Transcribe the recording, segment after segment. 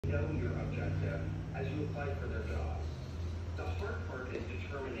know your objective as you apply for their jobs. The hard part is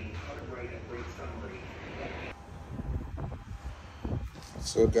determining how to write a great summary.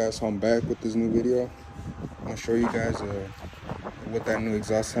 So guys, so I'm back with this new video. I'm gonna show you guys what that new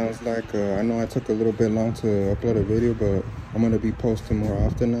exhaust sounds like. I know I took a little bit long to upload a video, but I'm gonna be posting more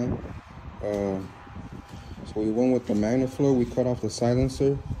often now. So we went with the Magnaflow. We cut off the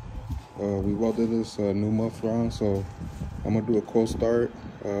silencer. We welded this new muffler on, so I'm gonna do a cold start.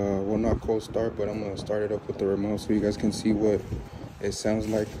 Well, not cold start, but I'm gonna start it up with the remote so you guys can see what it sounds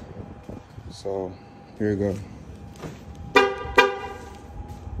like. So here we go.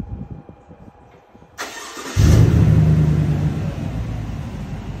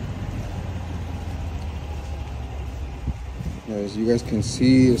 As you guys can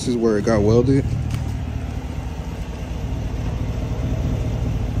see, this is where it got welded.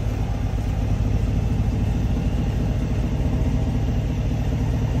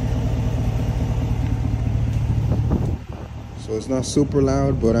 So it's not super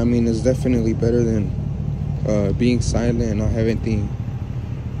loud, but I mean, it's definitely better than being silent and not have anything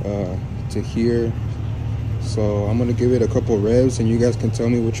to hear. So I'm gonna give it a couple revs and you guys can tell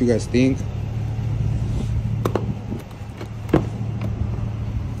me what you guys think.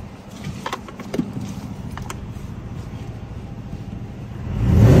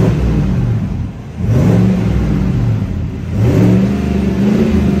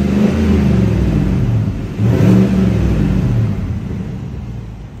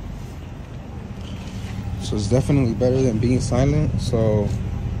 So it's definitely better than being silent. So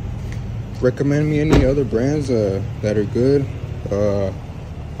recommend me any other brands that are good.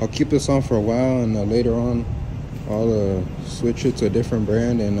 I'll keep this on for a while, and later on I'll switch it to a different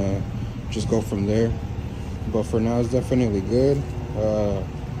brand and just go from there. But for now, it's definitely good.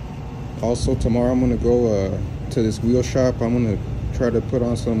 Also tomorrow I'm gonna go to this wheel shop. I'm gonna try to put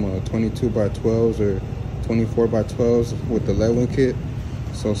on some 22x12s or 24x12s with the Lewin kit,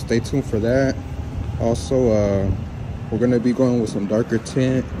 so stay tuned for that. Also, we're gonna be going with some darker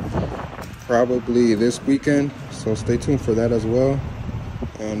tint probably this weekend, so stay tuned for that as well.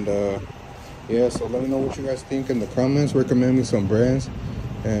 And yeah, so let me know what you guys think in the comments. Recommend me some brands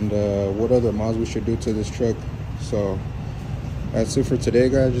and what other mods we should do to this truck. So that's it for today,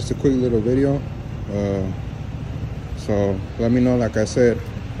 guys. Just a quick little video. So let me know, like I said,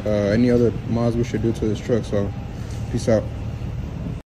 any other mods we should do to this truck. So peace out.